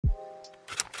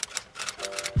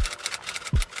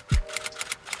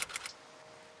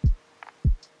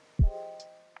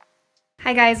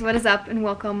Hi guys, what is up and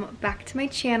welcome back to my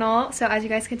channel. So as you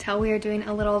guys can tell, we are doing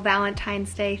a little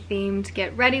Valentine's Day themed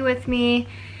get ready with me.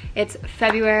 It's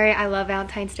February. I love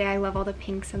Valentine's Day. I love all the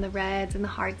pinks and the reds and the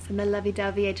hearts and the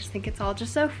lovey-dovey. I just think it's all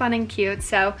just so fun and cute.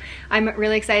 So I'm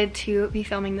really excited to be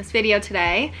filming this video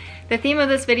today. The theme of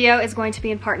this video is going to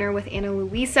be in partner with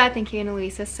Luisa. Thank you,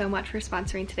 Luisa, so much for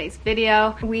sponsoring today's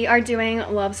video. We are doing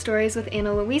love stories with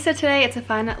Luisa today. It's a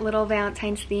fun little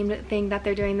Valentine's themed thing that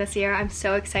they're doing this year. I'm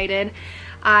so excited.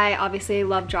 I obviously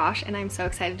love Josh and I'm so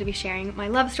excited to be sharing my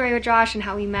love story with Josh and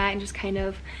how we met and just kind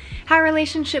of how our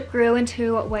relationship grew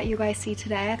into what you guys see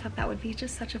today. I thought that would be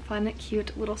just such a fun,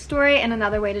 cute little story and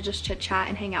another way to just chit chat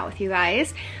and hang out with you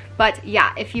guys. But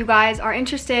yeah, if you guys are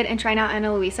interested in trying out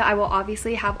Luisa, I will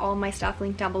obviously have all my stuff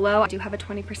linked down below. I do have a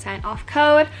 20% off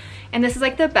code, and this is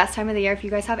like the best time of the year. If you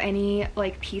guys have any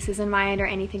like pieces in mind or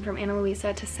anything from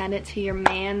Luisa, to send it to your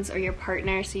mans or your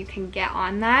partner so you can get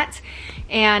on that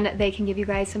and they can give you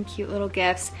guys some cute little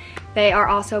gifts. They are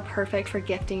also perfect for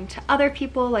gifting to other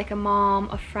people, like a mom,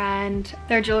 a friend.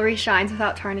 Their jewelry shines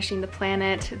without tarnishing the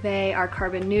planet. They are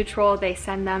carbon neutral. They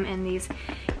send them in these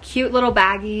cute little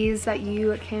baggies that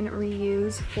you can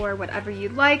reuse for whatever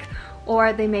you'd like,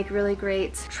 or they make really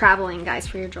great traveling guys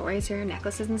for your jewelry so your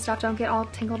necklaces and stuff don't get all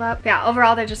tangled up. But yeah,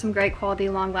 overall they're just some great quality,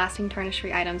 long-lasting,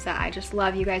 tarnish-free items that I just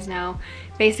love. You guys know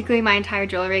basically my entire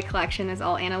jewelry collection is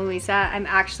all Luisa. I'm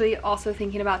actually also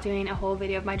thinking about doing a whole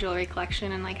video of my jewelry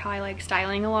collection and like how I like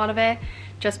styling a lot of it,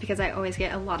 just because I always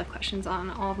get a lot of questions on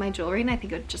all of my jewelry and I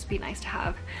think it would just be nice to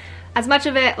have as much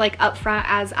of it like up front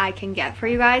as I can get for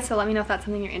you guys. So let me know if that's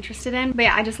something you're interested in. But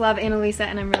yeah, I just love Luisa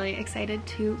and I'm really excited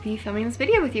to be filming this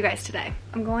video with you guys today.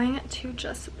 I'm going to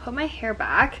just put my hair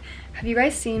back. Have you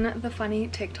guys seen the funny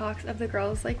TikToks of the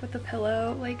girls like with the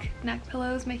pillow, like neck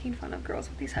pillows, making fun of girls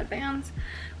with these headbands?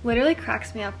 Literally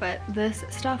cracks me up, but this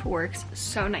stuff works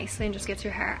so nicely and just gets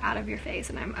your hair out of your face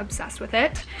and I'm obsessed with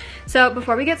it. So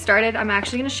before we get started, I'm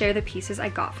actually gonna share the pieces I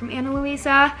got from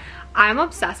Luisa. I'm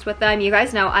obsessed with them. You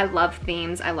guys know I love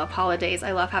themes, I love holidays,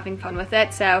 I love having fun with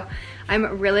it. So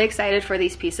I'm really excited for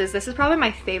these pieces. This is probably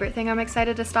my favorite thing I'm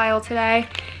excited to style today,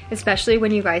 especially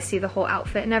when you guys see the whole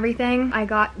outfit and everything. I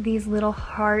got these little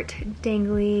heart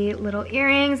dangly little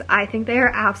earrings. I think they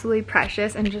are absolutely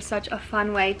precious and just such a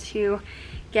fun way to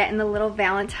get in the little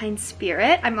Valentine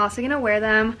spirit. I'm also gonna wear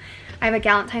them. I have a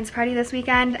Valentine's party this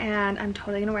weekend and I'm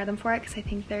totally gonna wear them for it because I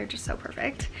think they're just so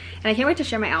perfect. And I can't wait to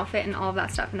share my outfit and all of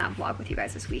that stuff in that vlog with you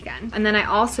guys this weekend. And then I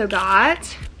also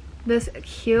got this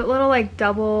cute little like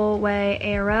double way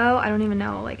arrow. I don't even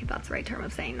know like if that's the right term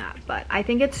of saying that, but I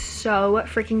think it's so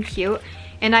freaking cute.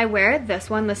 And I wear this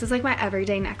one. This is like my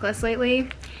everyday necklace lately.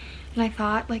 And I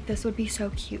thought like this would be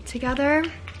so cute together.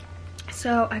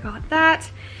 So I got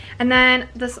that. And then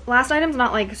this last item's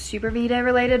not like super V-Day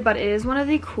related, but it is one of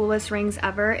the coolest rings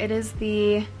ever. It is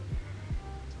the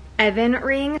Evan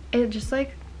ring. It just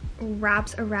like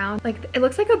wraps around, like it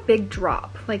looks like a big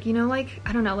drop, like, you know, like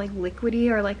I don't know, like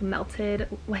liquidy or like melted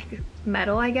like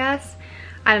metal, I guess.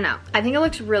 I don't know. I think it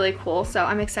looks really cool, so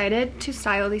I'm excited to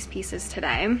style these pieces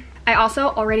today. I also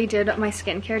already did my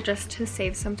skincare just to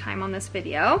save some time on this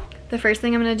video. The first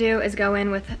thing I'm gonna do is go in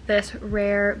with this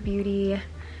Rare Beauty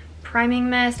priming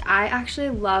mist. I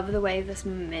actually love the way this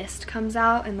mist comes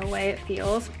out and the way it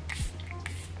feels.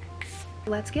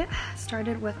 Let's get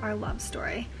started with our love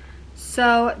story.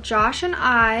 So Josh and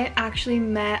I actually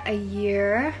met a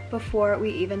year before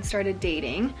we even started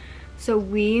dating. So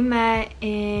we met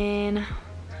in,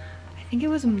 I think it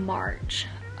was March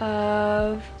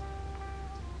of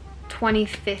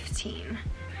 2015.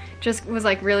 Just was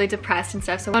like really depressed and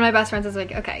stuff. So one of my best friends was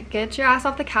like, okay, get your ass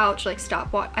off the couch, like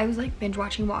stop. I was like binge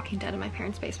watching Walking Dead in my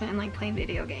parents' basement and like playing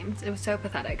video games. It was so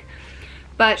pathetic.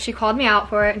 But she called me out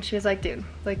for it and she was like, dude,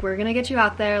 like we're gonna get you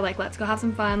out there, like let's go have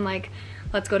some fun, like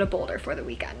let's go to Boulder for the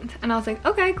weekend. And I was like,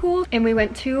 okay, cool. And we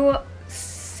went to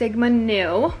Sigma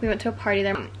Nu. We went to a party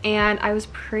there and I was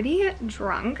pretty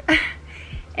drunk.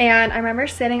 And I remember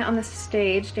sitting on the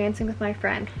stage dancing with my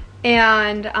friend.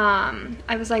 And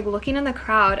I was like looking in the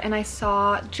crowd and I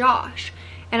saw Josh.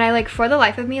 And I like for the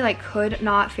life of me like could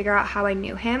not figure out how I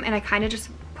knew him. And I kind of just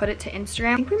put it to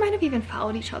Instagram. I think we might have even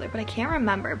followed each other, but I can't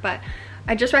remember. But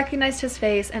I just recognized his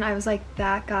face and I was like,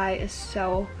 that guy is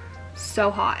so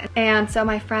hot. And so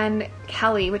my friend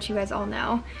Kelly, which you guys all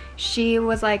know, she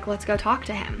was like, let's go talk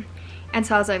to him. And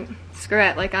so I was like, screw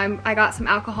it, like I got some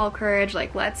alcohol courage,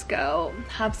 like let's go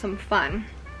have some fun.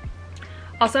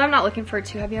 Also, I'm not looking for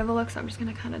too heavy of a look, so I'm just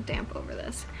gonna kind of damp over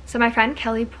this. So my friend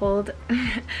Kelly pulled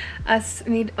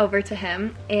me over to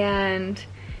him and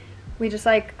we just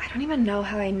like, I don't even know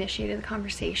how I initiated the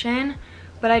conversation,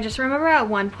 But I just remember at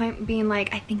one point being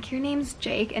like, I think your name's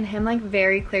Jake, and him like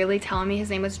very clearly telling me his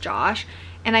name was Josh.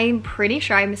 And I'm pretty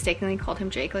sure I mistakenly called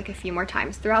him Jake like a few more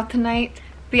times throughout the night.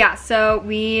 But yeah, so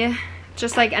we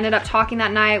just like ended up talking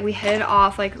that night. We hit it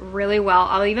off like really well.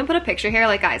 I'll even put a picture here.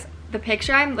 Like guys, the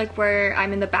picture I'm like where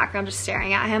I'm in the background just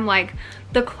staring at him, like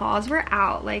the claws were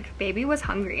out, like baby was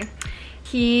hungry.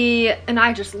 He and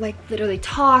I just like literally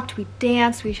talked, we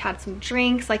danced, we had some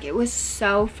drinks, like it was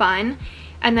so fun.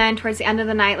 And then towards the end of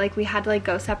the night, like we had to like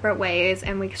go separate ways,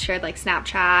 and we shared like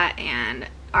Snapchat and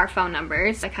our phone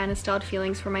numbers. I kind of still had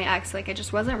feelings for my ex, like I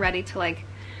just wasn't ready to like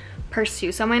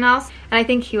pursue someone else. And I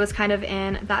think he was kind of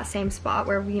in that same spot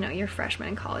where, you know, you're freshman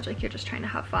in college, like you're just trying to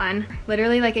have fun.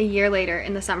 Literally like a year later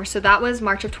in the summer, so that was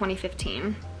March of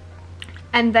 2015.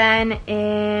 And then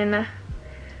in,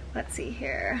 let's see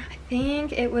here, I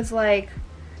think it was like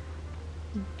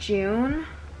June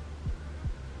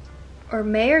or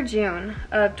May or June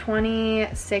of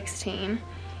 2016,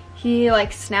 he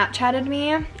like Snapchatted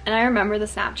me. And I remember the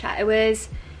Snapchat. It was,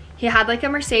 he had like a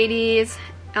Mercedes.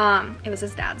 It was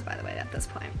his dad's, by the way, at this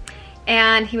point.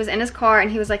 And he was in his car,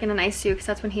 and he was like in a nice suit, because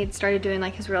that's when he had started doing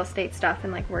like his real estate stuff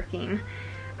and like working.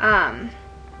 And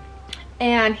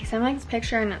he sent me like this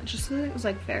picture, and it was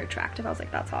like very attractive. I was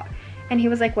like, that's hot. And he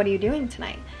was like, what are you doing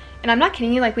tonight? And I'm not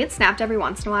kidding you, like we had snapped every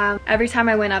once in a while. Every time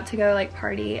I went up to go like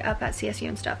party up at CSU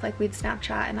and stuff, like we'd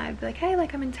Snapchat, and I'd be like, hey,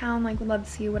 like I'm in town, like would love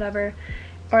to see you, whatever.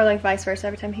 Or like vice versa.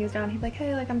 Every time he was down, he'd be like,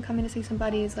 hey, like I'm coming to see some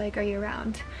buddies, like are you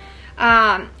around?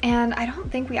 And I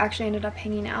don't think we actually ended up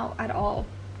hanging out at all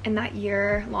in that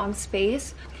year-long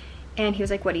space. And he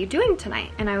was like, what are you doing tonight?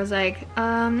 And I was like,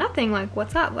 nothing, like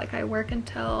what's up? Like I work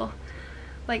until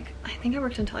like, I think I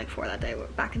worked until like 4 that day,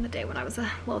 back in the day when I was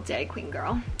a little Dairy Queen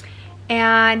girl.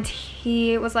 And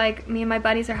he was like, me and my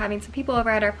buddies are having some people over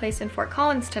at our place in Fort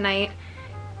Collins tonight,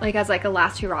 like as like a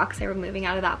last hurrah, because they were moving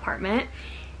out of that apartment.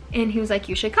 And he was like,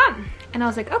 you should come. And I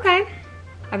was like, okay.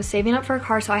 I was saving up for a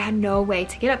car, so I had no way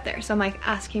to get up there. So I'm like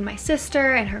asking my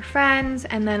sister and her friends,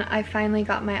 and then I finally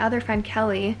got my other friend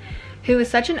Kelly, who is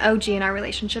such an OG in our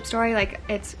relationship story, like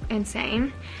it's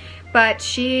insane.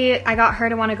 But I got her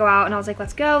to want to go out, and I was like,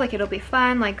 let's go, like it'll be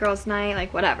fun, like girls night,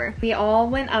 like whatever. We all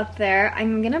went up there.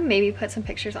 I'm gonna maybe put some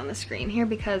pictures on the screen here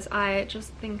because I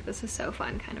just think this is so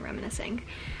fun, kind of reminiscing.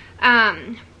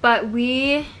 But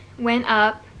we went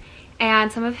up,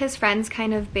 and some of his friends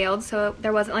kind of bailed, so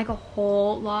there wasn't like a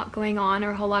whole lot going on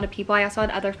or a whole lot of people. I also had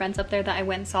other friends up there that I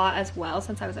went and saw as well,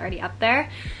 since I was already up there.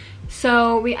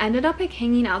 So we ended up like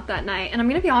hanging out that night, and I'm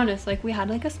gonna be honest, like we had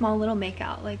like a small little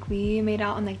makeout. Like we made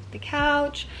out on like the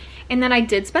couch, and then I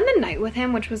did spend the night with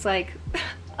him, which was like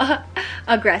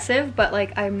aggressive, but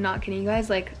like I'm not kidding you guys,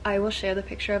 like I will share the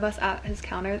picture of us at his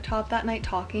countertop that night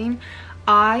talking.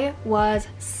 I was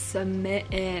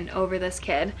smitten over this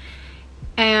kid.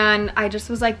 And I just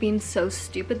was like being so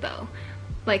stupid though,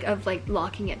 like of like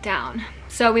locking it down.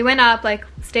 So we went up, like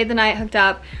stayed the night, hooked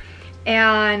up,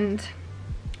 and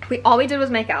all we did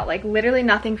was make out. Like literally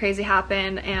nothing crazy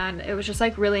happened, and it was just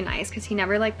like really nice because he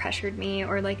never like pressured me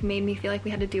or like made me feel like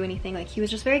we had to do anything. Like he was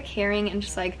just very caring and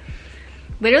just like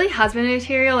literally husband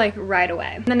material, like right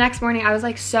away. The next morning I was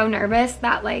like so nervous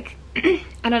that like I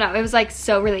don't know, it was like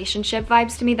so relationship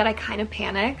vibes to me that I kind of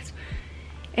panicked.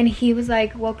 And he was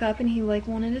like, woke up and he like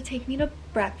wanted to take me to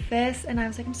breakfast, and I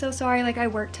was like, I'm so sorry, like I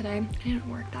worked today. I didn't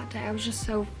work that day. I was just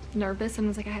so nervous and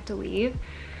was like, I have to leave.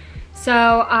 So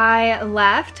I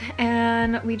left,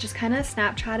 and we just kind of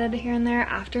Snapchatted here and there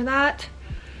after that,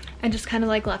 and just kind of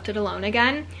like left it alone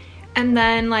again. And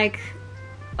then like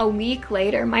a week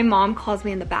later, my mom calls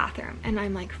me in the bathroom, and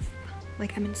I'm like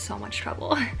I'm in so much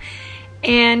trouble.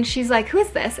 And she's like, who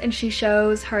is this? And she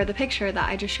shows her the picture that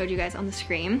I just showed you guys on the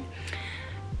screen.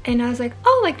 And I was like,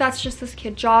 oh, like that's just this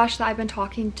kid Josh that I've been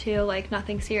talking to, like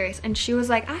nothing serious. And she was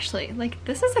like, Ashley, like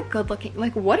this is a good looking,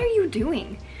 like what are you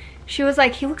doing? She was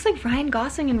like, he looks like Ryan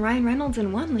Gosling and Ryan Reynolds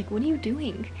in one, like what are you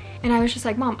doing? And I was just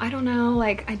like, Mom, I don't know,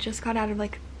 like I just got out of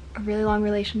like a really long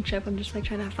relationship. I'm just like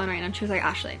trying to have fun right now. And she was like,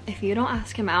 Ashley, if you don't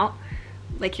ask him out,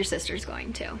 like your sister's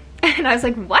going to. And I was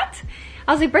like, what?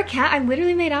 I was like, Britt can't, I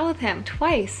literally made out with him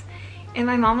twice. And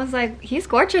my mom was like, he's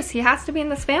gorgeous, he has to be in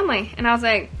this family. And I was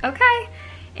like, okay.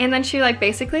 And then she like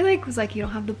basically like was like, you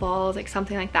don't have the balls, like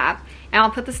something like that. And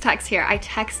I'll put this text here. I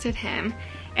texted him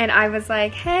and I was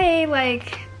like, hey,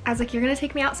 like I was like, you're gonna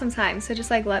take me out sometime, so just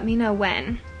like let me know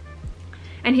when.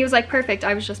 And he was like, perfect,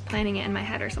 I was just planning it in my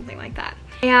head or something like that.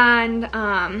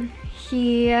 And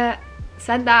he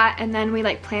said that, and then we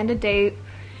like planned a date.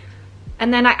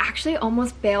 And then I actually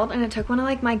almost bailed, and it took one of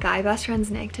like my guy best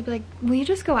friends, Nick, to be like, will you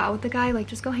just go out with the guy? Like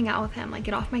just go hang out with him, like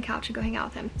get off my couch and go hang out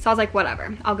with him. So I was like,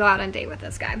 whatever, I'll go out on a date with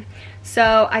this guy.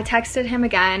 So I texted him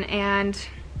again, and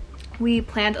we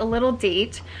planned a little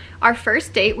date. Our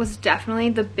first date was definitely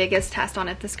the biggest test on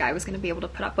if this guy was going to be able to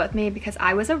put up with me, because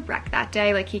I was a wreck that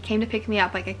day. Like, he came to pick me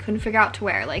up, like I couldn't figure out to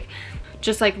wear, like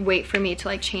just like wait for me to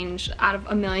like change out of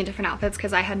a million different outfits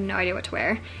because I had no idea what to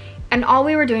wear. And all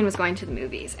we were doing was going to the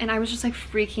movies, and I was just like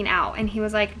freaking out. And he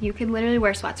was like, you can literally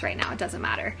wear sweats right now, it doesn't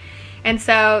matter. And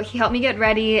so he helped me get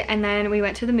ready, and then we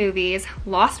went to the movies.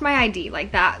 Lost my ID.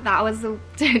 Like that was the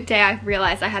day I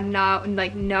realized I had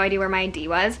no idea where my ID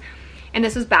was. And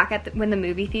this was back at when the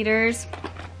movie theaters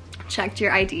checked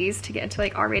your IDs to get into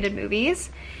like R-rated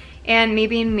movies. And me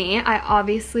being me, I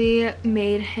obviously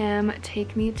made him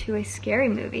take me to a scary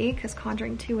movie because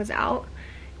Conjuring 2 was out.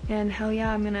 And hell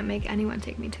yeah, I'm gonna make anyone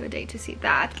take me to a date to see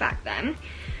that back then.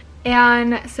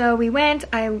 And so we went.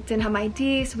 I didn't have my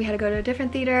ID, so we had to go to a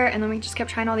different theater, and then we just kept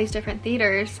trying all these different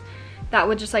theaters that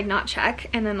would just like not check.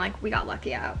 And then like we got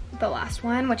lucky at the last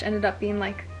one, which ended up being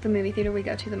like the movie theater we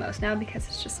go to the most now because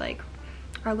it's just like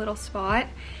our little spot.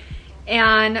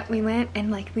 And we went, and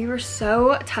like we were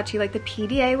so touchy. Like the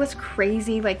PDA was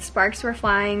crazy, like sparks were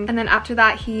flying. And then after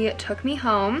that, he took me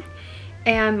home,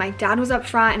 and my dad was up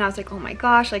front, and I was like, oh my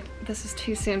gosh, like this is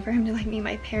too soon for him to like meet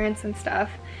my parents and stuff.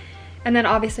 And then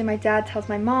obviously my dad tells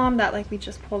my mom that like we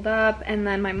just pulled up, and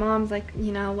then my mom's like,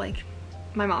 you know, like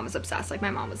my mom was obsessed. Like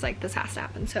my mom was like, this has to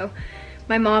happen. So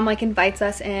my mom like invites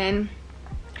us in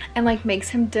and like makes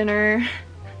him dinner,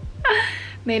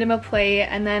 made him a plate,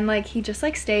 and then like he just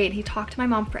like stayed. He talked to my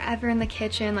mom forever in the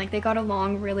kitchen. Like they got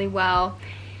along really well,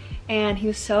 and he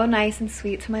was so nice and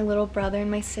sweet to my little brother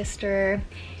and my sister.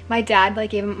 My dad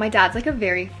like gave him, my dad's like a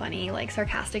very funny, like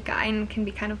sarcastic guy, and can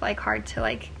be kind of like hard to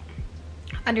like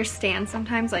understand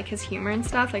sometimes, like his humor and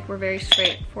stuff. Like we're very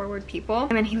straightforward people.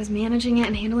 And then he was managing it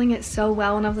and handling it so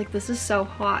well, and I was like, this is so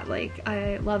hot, like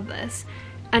I love this.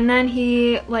 And then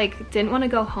he like didn't want to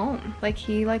go home. Like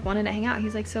he like wanted to hang out.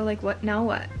 He's like, so like what now,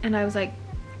 what? And I was like,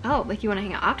 oh, like you want to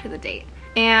hang out after the date?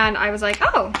 And I was like,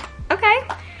 oh, okay.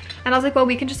 And I was like, well,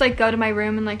 we can just like go to my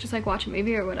room and like just like watch a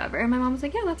movie or whatever. And my mom was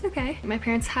like, yeah, that's okay. My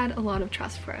parents had a lot of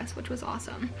trust for us, which was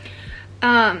awesome.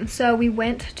 So we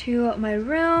went to my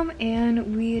room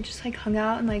and we just like hung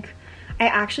out, and like I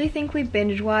actually think we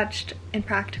binge watched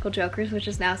Impractical Jokers, which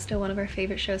is now still one of our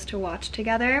favorite shows to watch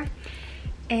together.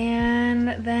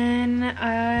 And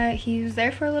then he was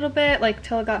there for a little bit, like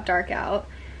till it got dark out,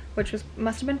 which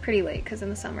must have been pretty late because in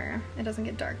the summer it doesn't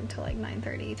get dark until like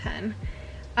 9:30, 10.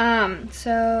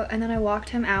 And then I walked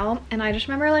him out, and I just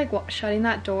remember like shutting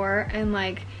that door, and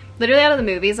like literally out of the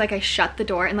movies, like I shut the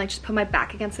door and like just put my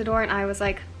back against the door, and I was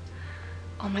like,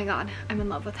 oh my god, I'm in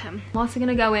love with him. I'm also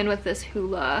gonna go in with this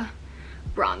Hoola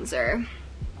bronzer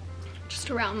just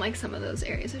around like some of those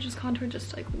areas. I just contour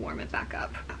just to, like warm it back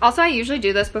up. Also, I usually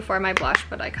do this before my blush,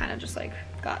 but I kind of just like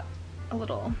got a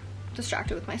little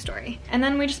distracted with my story. And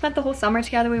then we just spent the whole summer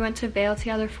together. We went to Vail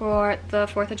together for the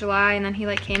 4th of July, and then he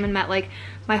like came and met like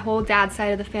my whole dad's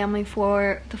side of the family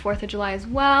for the 4th of July as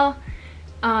well.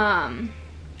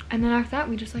 And then after that,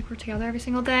 we just like were together every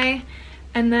single day,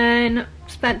 and then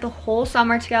spent the whole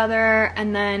summer together.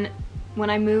 And then when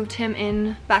I moved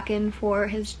him back in for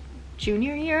his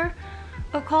junior year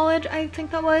of college, I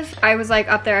think that was, I was like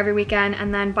up there every weekend.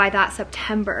 And then by that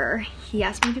September, he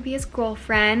asked me to be his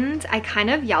girlfriend. I kind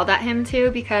of yelled at him too,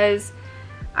 because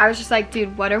I was just like,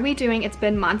 dude, what are we doing? It's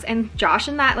been months. And Josh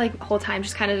and that like whole time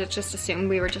just kind of just assumed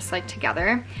we were just like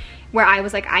together, where I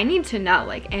was like, I need to know,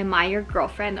 like, am I your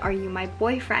girlfriend? Are you my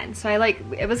boyfriend? So I like,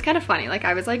 it was kind of funny. Like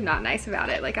I was like not nice about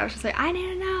it. Like I was just like, I need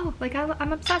to know, like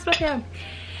I'm obsessed with you.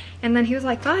 And then he was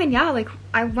like, fine, yeah, like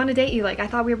I want to date you. Like I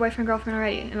thought we were boyfriend girlfriend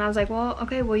already. And I was like, well,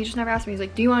 okay, well you just never asked me. He's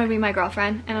like, do you want to be my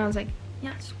girlfriend? And I was like,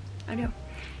 yes, I do.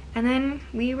 And then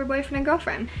we were boyfriend and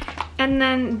girlfriend. And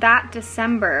then that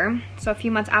December, so a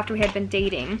few months after we had been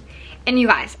dating, and you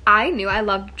guys, I knew I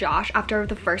loved Josh after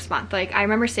the first month. Like I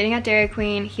remember sitting at Dairy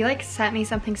Queen, he like sent me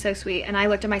something so sweet, and I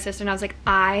looked at my sister and I was like,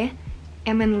 I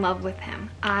am in love with him.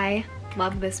 I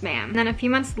love this man. And then a few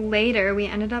months later, we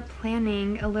ended up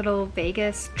planning a little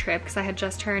Vegas trip because I had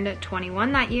just turned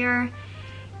 21 that year,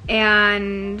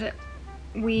 and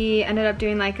we ended up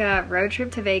doing like a road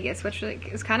trip to Vegas, which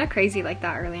like is kind of crazy like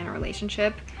that early in a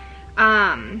relationship.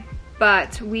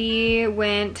 But we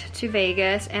went to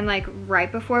Vegas, and like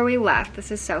right before we left,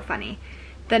 this is so funny,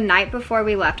 the night before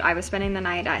we left, I was spending the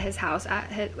night at his house,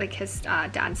 at his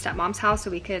dad and stepmom's house,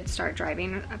 so we could start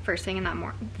driving first thing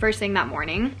that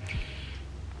morning.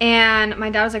 And my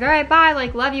dad was like, all right, bye,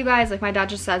 like love you guys. Like my dad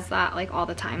just says that like all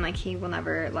the time. Like he will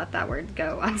never let that word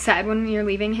go unsaid when you're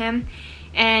leaving him.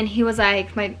 And he was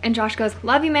like, and Josh goes,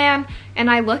 love you, man.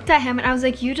 And I looked at him and I was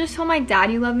like, you just told my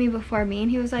dad you love me before me. And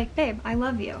he was like, babe, I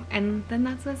love you. And then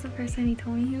that's the first time he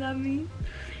told me he loved me.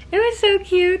 It was so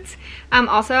cute.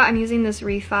 Also, I'm using this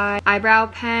Refi eyebrow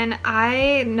pen.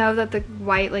 I know that the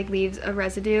white like leaves a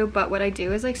residue, but what I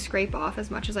do is like scrape off as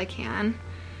much as I can.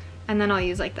 And then I'll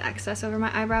use like the excess over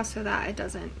my eyebrows so that it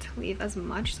doesn't leave as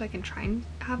much, so I can try and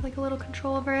have like a little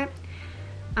control over it.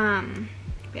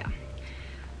 Yeah.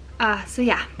 So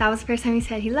yeah, that was the first time he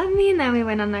said he loved me, and then we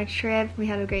went on our trip. We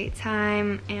had a great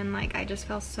time, and like I just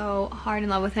fell so hard in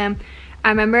love with him. I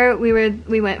remember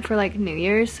we went for like New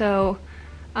Year's, so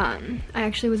I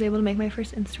actually was able to make my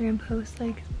first Instagram post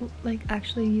like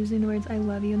actually using the words I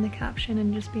love you in the caption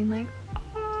and just being like,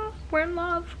 oh, we're in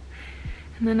love.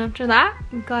 And then after that,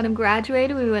 we got him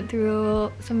graduated. We went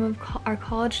through some of our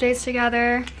college days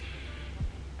together.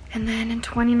 And then in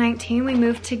 2019, we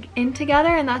moved in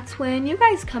together, and that's when you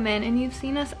guys come in, and you've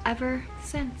seen us ever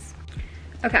since.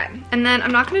 Okay, and then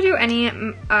I'm not gonna do any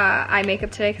eye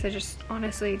makeup today because I just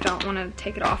honestly don't want to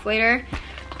take it off later.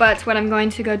 But what I'm going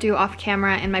to go do off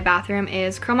camera in my bathroom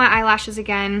is curl my eyelashes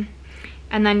again,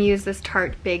 and then use this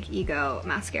Tarte Big Ego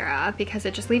mascara because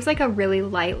it just leaves like a really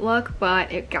light look, but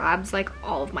it grabs like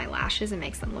all of my lashes and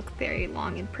makes them look very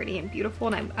long and pretty and beautiful,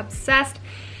 and I'm obsessed.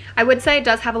 I would say it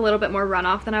does have a little bit more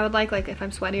runoff than I would like if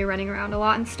I'm sweaty or running around a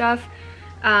lot and stuff.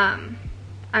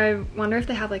 I wonder if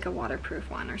they have like a waterproof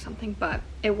one or something, but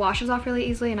it washes off really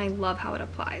easily and I love how it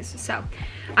applies. So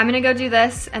I'm gonna go do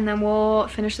this and then we'll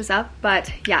finish this up.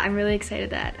 But yeah, I'm really excited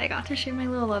that I got to share my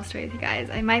little love story with you guys.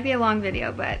 It might be a long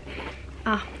video, but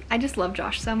I just love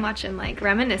Josh so much, and like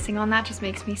reminiscing on that just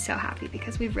makes me so happy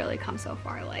because we've really come so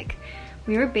far. Like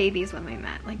we were babies when we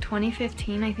met, like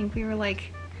 2015, I think we were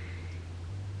like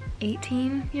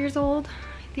 18 years old,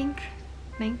 I think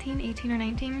 18 or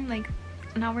 19, like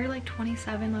now we're like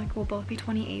 27, like we'll both be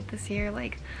 28 this year.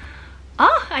 Like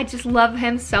I just love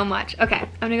him so much. Okay, I'm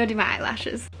gonna go do my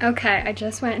eyelashes. Okay, I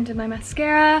just went and did my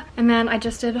mascara, and then I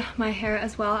just did my hair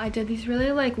as well. I did these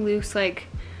really like loose like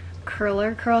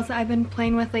curler curls that I've been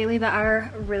playing with lately that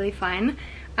are really fun.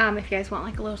 If you guys want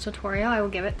like a little tutorial, I will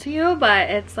give it to you,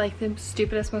 but it's like the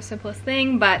stupidest, most simplest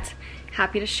thing, but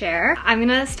happy to share. I'm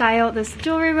gonna style this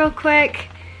jewelry real quick,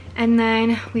 and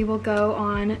then we will go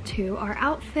on to our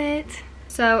outfit.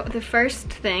 So the first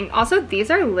thing, also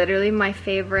these are literally my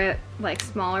favorite like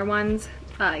smaller ones,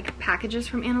 like packages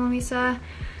from Ana Luisa.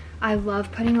 I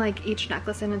love putting like each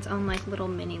necklace in its own like little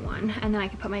mini one, and then I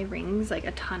can put my rings, like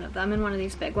a ton of them, in one of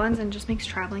these big ones, and it just makes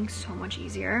traveling so much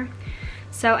easier.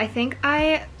 So I think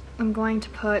I am going to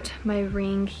put my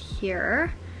ring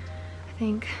here. I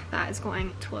think that is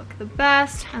going to look the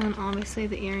best, and then obviously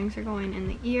the earrings are going in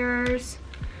the ears.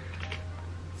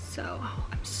 So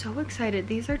I'm so excited.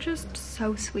 These are just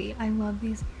so sweet. I love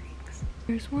these earrings.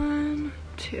 Here's one,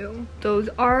 two. Those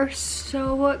are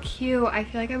so cute. I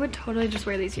feel like I would totally just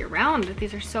wear these year round.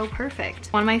 These are so perfect.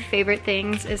 One of my favorite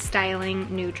things is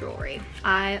styling new jewelry.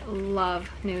 I love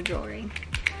new jewelry.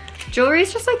 Jewelry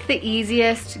is just like the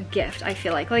easiest gift, I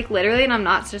feel like literally, and I'm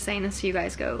not just saying this so you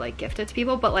guys go like gift it to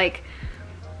people, but like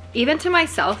even to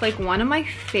myself, like one of my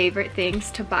favorite things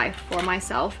to buy for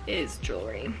myself is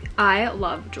jewelry. I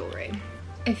love jewelry.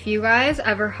 If you guys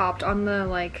ever hopped on the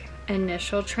like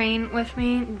initial train with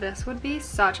me, this would be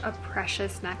such a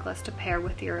precious necklace to pair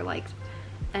with your like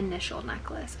initial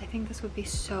necklace. I think this would be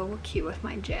so cute with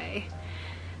my J.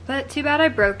 But too bad I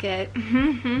broke it.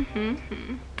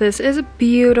 This is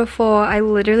beautiful. I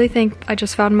literally think I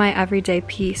just found my everyday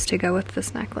piece to go with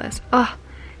this necklace. Oh,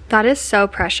 that is so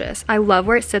precious. I love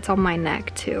where it sits on my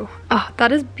neck too. Oh,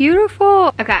 that is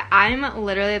beautiful. Okay, I'm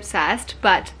literally obsessed,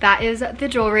 but that is the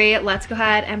jewelry. Let's go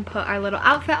ahead and put our little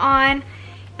outfit on,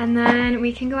 and then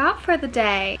we can go out for the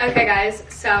day. Okay guys,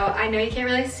 so I know you can't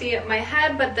really see my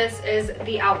head, but this is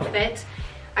the outfit.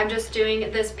 I'm just doing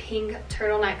this pink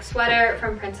turtleneck sweater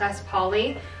from Princess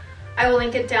Polly. I will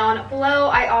link it down below.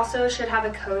 I also should have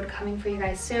a code coming for you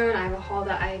guys soon. I have a haul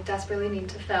that I desperately need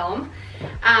to film.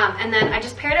 And then I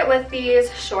just paired it with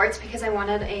these shorts because I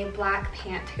wanted a black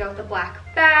pant to go with the black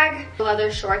bag.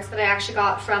 Leather shorts that I actually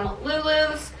got from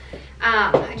Lulu's.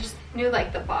 I just knew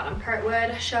like the bottom part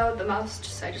would show the most,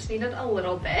 so I just needed a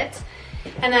little bit.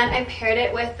 And then I paired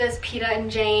it with this Peta and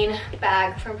Jane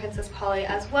bag from Princess Polly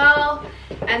as well.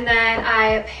 And then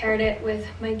I paired it with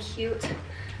my cute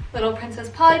little Princess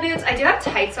Polly boots. I do have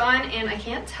tights on, and I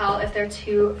can't tell if they're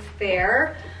too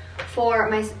fair for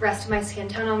my rest of my skin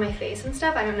tone on my face and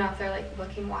stuff. I don't know if they're like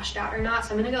looking washed out or not,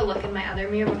 so I'm gonna go look in my other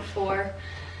mirror before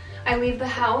I leave the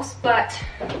house. But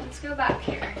let's go back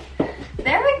here.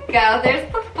 There we go, there's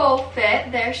the full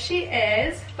fit, there she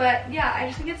is. But yeah, I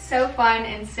just think it's so fun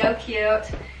and so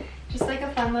cute. Just like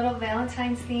a fun little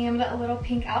Valentine's themed little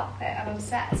pink outfit. I'm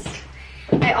obsessed.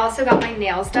 I also got my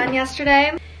nails done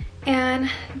yesterday, and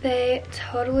they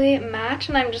totally match,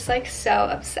 and I'm just like so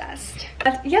obsessed.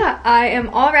 But yeah, I am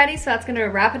all ready, so that's gonna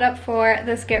wrap it up for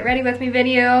this get ready with me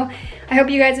video. I hope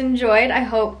you guys enjoyed. I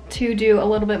hope to do a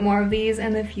little bit more of these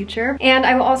in the future, and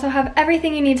I will also have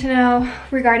everything you need to know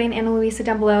regarding Ana Luisa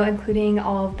down below, including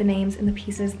all of the names and the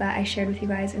pieces that I shared with you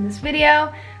guys in this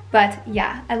video. But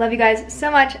yeah, I love you guys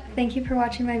so much. Thank you for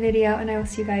watching my video, and I will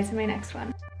see you guys in my next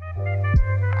one.